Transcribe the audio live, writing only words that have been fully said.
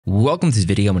Welcome to this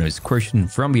video. My name is Kristen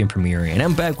from Being Premiere, and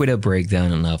I'm back with a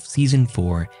breakdown of Season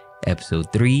 4,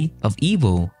 Episode 3 of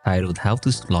Evil, titled How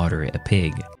to Slaughter a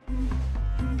Pig.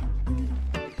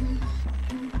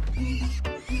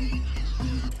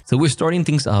 So we're starting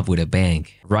things off with a bang.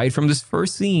 Right from this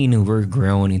first scene, we're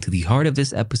grown into the heart of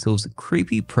this episode's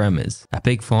creepy premise. A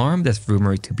pig farm that's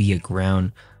rumored to be a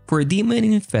ground for a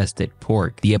demon-infested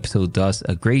pork. The episode does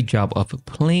a great job of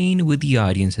playing with the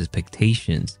audience's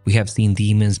expectations. We have seen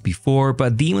demons before,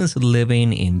 but demons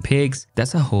living in pigs,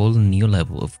 that's a whole new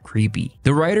level of creepy.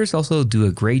 The writers also do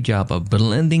a great job of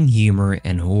blending humor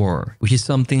and horror, which is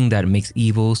something that makes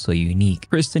Evil so unique.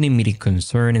 Kristen emitting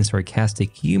concern and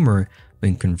sarcastic humor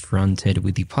when confronted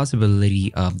with the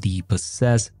possibility of the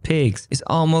possessed pigs is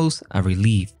almost a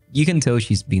relief. You can tell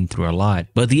she's been through a lot.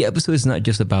 But the episode is not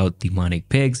just about demonic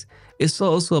pigs, it's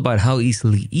also about how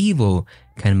easily evil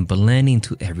can blend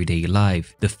into everyday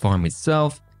life, the farm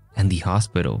itself, and the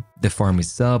hospital. The farm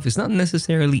itself is not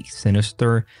necessarily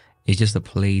sinister, it's just a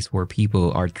place where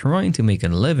people are trying to make a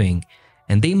living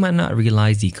and they might not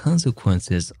realize the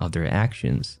consequences of their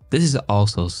actions. This is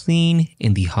also seen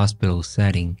in the hospital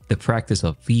setting. The practice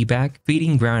of feedback,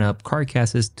 feeding ground up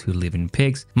carcasses to living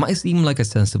pigs, might seem like a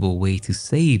sensible way to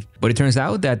save, but it turns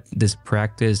out that this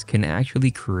practice can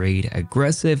actually create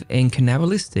aggressive and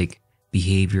cannibalistic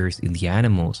behaviors in the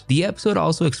animals. The episode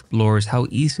also explores how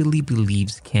easily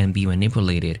beliefs can be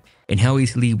manipulated and how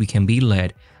easily we can be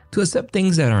led to accept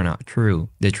things that are not true.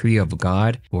 The tree of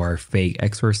God, who are fake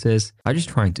exorcists, are just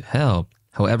trying to help.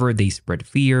 However, they spread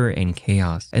fear and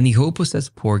chaos. And the whole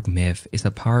possessed pork myth is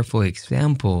a powerful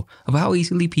example of how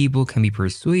easily people can be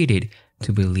persuaded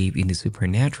to believe in the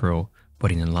supernatural,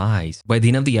 but in lies. By the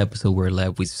end of the episode, we're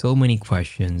left with so many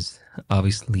questions.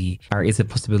 Obviously, is a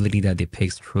possibility that the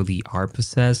pigs truly are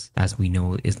possessed? As we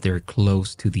know, is they're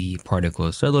close to the particle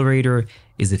accelerator?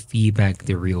 Is the feedback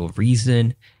the real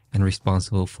reason and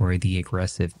responsible for the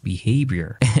aggressive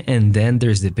behavior? And then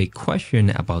there's the big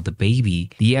question about the baby,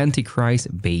 the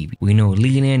Antichrist baby. We know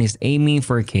Leland is aiming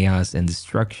for chaos and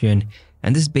destruction,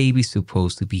 and this baby is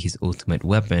supposed to be his ultimate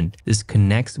weapon. This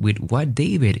connects with what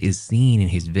David is seeing in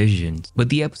his visions. But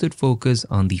the episode focus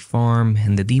on the farm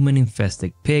and the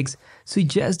demon-infested pigs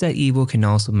suggests that evil can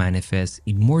also manifest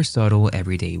in more subtle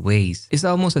everyday ways. It's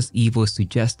almost as evil is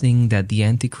suggesting that the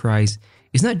Antichrist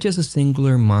is not just a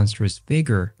singular monstrous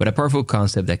figure, but a powerful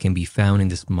concept that can be found in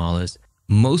the smallest,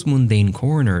 most mundane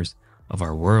corners of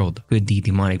our world. Could the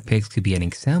demonic pigs could be an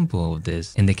example of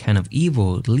this and the kind of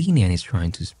evil Leland is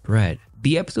trying to spread.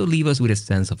 The episode leaves us with a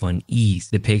sense of unease.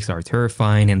 The pigs are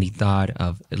terrifying, and the thought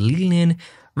of Leland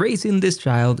raising this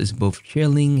child is both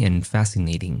chilling and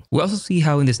fascinating. We also see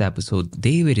how in this episode,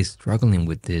 David is struggling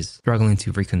with this, struggling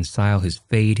to reconcile his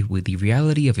fate with the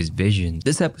reality of his vision.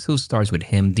 This episode starts with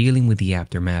him dealing with the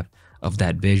aftermath of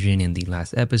that vision in the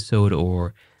last episode,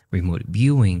 or remote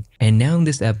viewing, and now in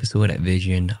this episode, a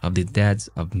vision of the deaths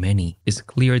of many. It's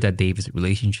clear that David's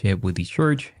relationship with the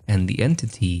church and the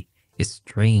entity is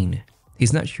strained.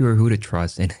 He's not sure who to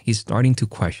trust, and he's starting to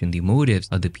question the motives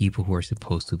of the people who are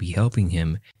supposed to be helping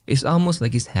him. It's almost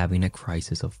like he's having a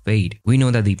crisis of faith. We know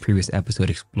that the previous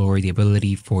episode explored the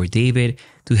ability for David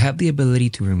to have the ability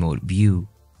to remote view,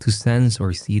 to sense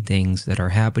or see things that are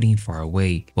happening far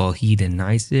away. While he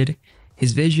denies it,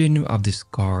 his vision of the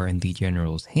scar in the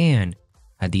general's hand,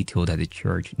 a detail that the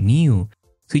church knew,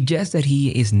 suggests that he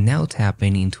is now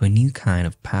tapping into a new kind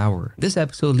of power. This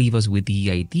episode leaves us with the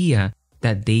idea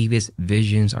that David's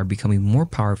visions are becoming more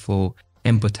powerful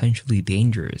and potentially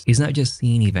dangerous. He's not just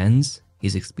seeing events,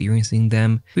 he's experiencing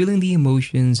them, feeling the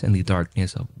emotions and the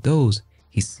darkness of those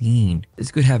he's seeing.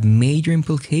 This could have major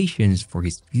implications for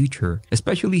his future,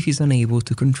 especially if he's unable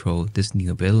to control this new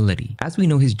ability. As we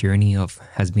know, his journey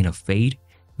has been of faith,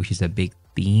 which is a big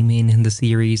theme in the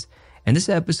series, and this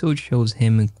episode shows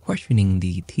him questioning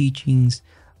the teachings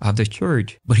of the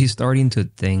church, but he's starting to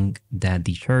think that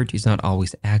the church is not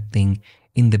always acting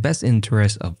in the best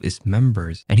interest of its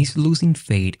members, and he's losing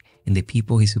faith in the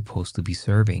people he's supposed to be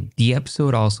serving. The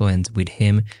episode also ends with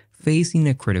him facing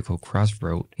a critical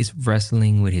crossroad. He's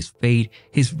wrestling with his faith,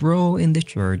 his role in the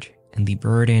church, and the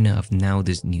burden of now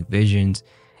these new visions.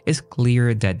 It's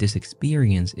clear that this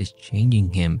experience is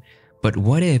changing him, but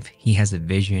what if he has a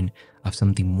vision of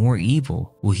something more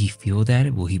evil? Will he feel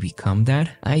that? Will he become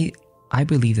that? I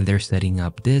believe that they're setting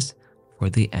up this for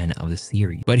the end of the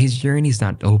series. But his journey is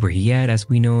not over yet, as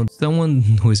we know someone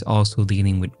who is also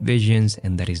dealing with visions,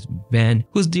 and that is Ben,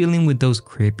 who's dealing with those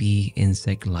creepy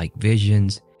insect-like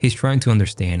visions. He's trying to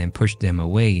understand and push them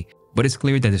away, but it's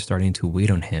clear that they're starting to wait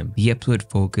on him. The episode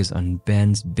focused on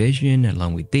Ben's vision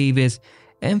along with David's,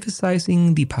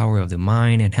 emphasizing the power of the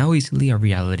mind and how easily our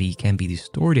reality can be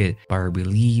distorted by our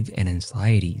beliefs and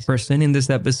anxieties. Kristen in this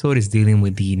episode is dealing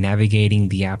with navigating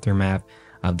the aftermath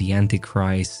of the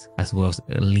Antichrist, as well as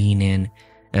Leland,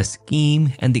 a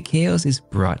scheme, and the chaos is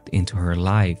brought into her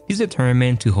life. She's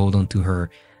determined to hold on to her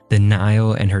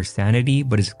denial and her sanity,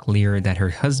 but it's clear that her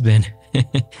husband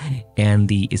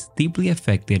Andy is deeply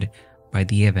affected by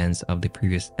the events of the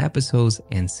previous episodes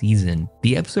and season.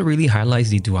 The episode really highlights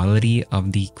the duality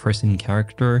of the Kristen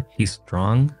character. She's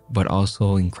strong, but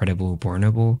also incredibly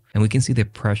vulnerable, and we can see the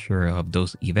pressure of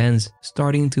those events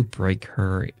starting to break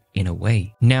her in a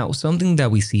way. Now, something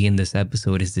that we see in this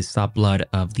episode is the subplot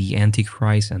of the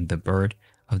Antichrist and the birth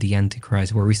of the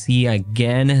Antichrist, where we see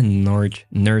again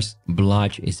Nurse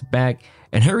Blotch is back,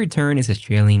 and her return is a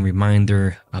chilling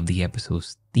reminder of the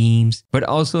episode's themes. But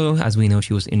also, as we know,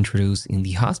 she was introduced in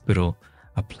the hospital,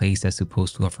 a place that's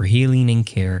supposed to offer healing and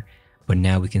care, but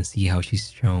now we can see how she's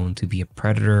shown to be a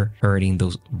predator, hurting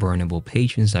those vulnerable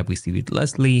patients like we see with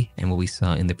Leslie and what we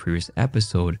saw in the previous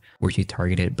episode, where she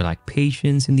targeted Black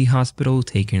patients in the hospital,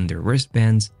 taking their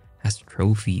wristbands as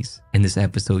trophies. In this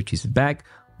episode, she's back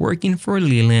working for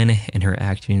Leland, and her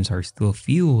actions are still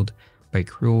fueled by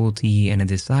cruelty and a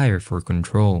desire for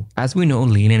control. As we know,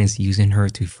 Leland is using her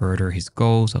to further his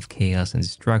goals of chaos and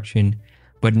destruction,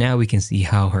 but now we can see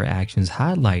how her actions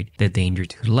highlight the danger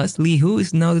to Leslie, who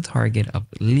is now the target of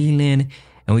Leland,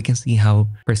 and we can see how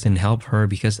Kristen helped her,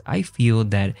 because I feel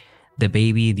that the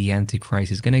baby, the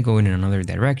Antichrist, is gonna go in another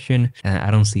direction, and I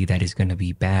don't see that it's gonna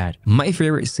be bad. My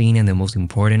favorite scene and the most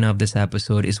important of this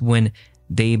episode is when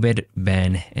David,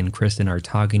 Ben, and Kristen are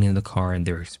talking in the car and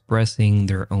they're expressing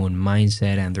their own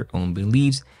mindset and their own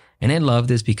beliefs. And I love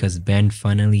this because Ben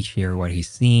finally shared what he's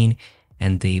seen,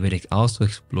 and David also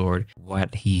explored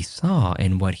what he saw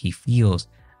and what he feels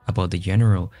about the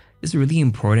general. It's really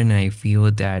important, and I feel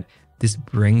that this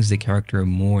brings the character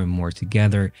more and more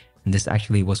together. And this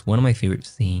actually was one of my favorite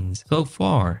scenes so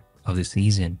far of the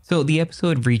season. So the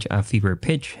episode reached a fever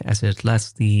pitch as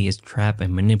Leslie is trapped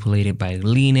and manipulated by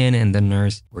Leland and the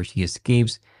nurse, where she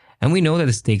escapes. And we know that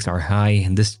the stakes are high,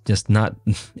 and this is just not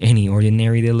any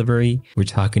ordinary delivery. We're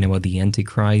talking about the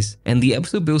Antichrist, and the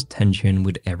episode builds tension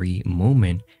with every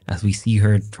moment as we see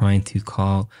her trying to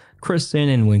call Kristen,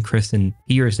 and when Kristen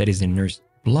hears that it's a Nurse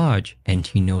Blotch and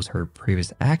she knows her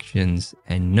previous actions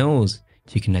and knows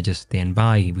she cannot just stand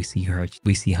by, we see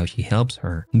how she helps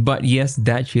her. But yes,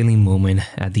 that chilling moment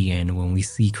at the end when we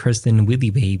see Kristen with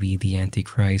the baby, the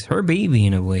Antichrist, her baby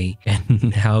in a way,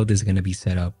 and how this is going to be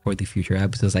set up for the future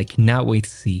episodes. I cannot wait to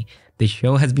see. The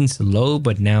show has been slow,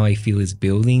 but now I feel it's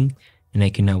building, and I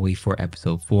cannot wait for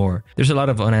episode 4. There's a lot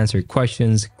of unanswered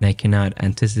questions, and I cannot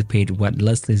anticipate what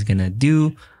Leslie is going to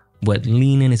do, what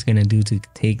Leland is going to do to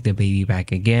take the baby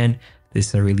back again. This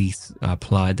is a release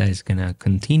plot that is going to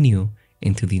continue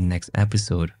into the next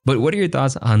episode. But what are your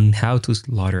thoughts on how to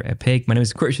slaughter a pig? My name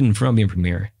is Kristen from Being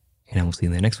Premiere, and I will see you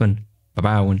in the next one. Bye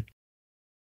bye, everyone.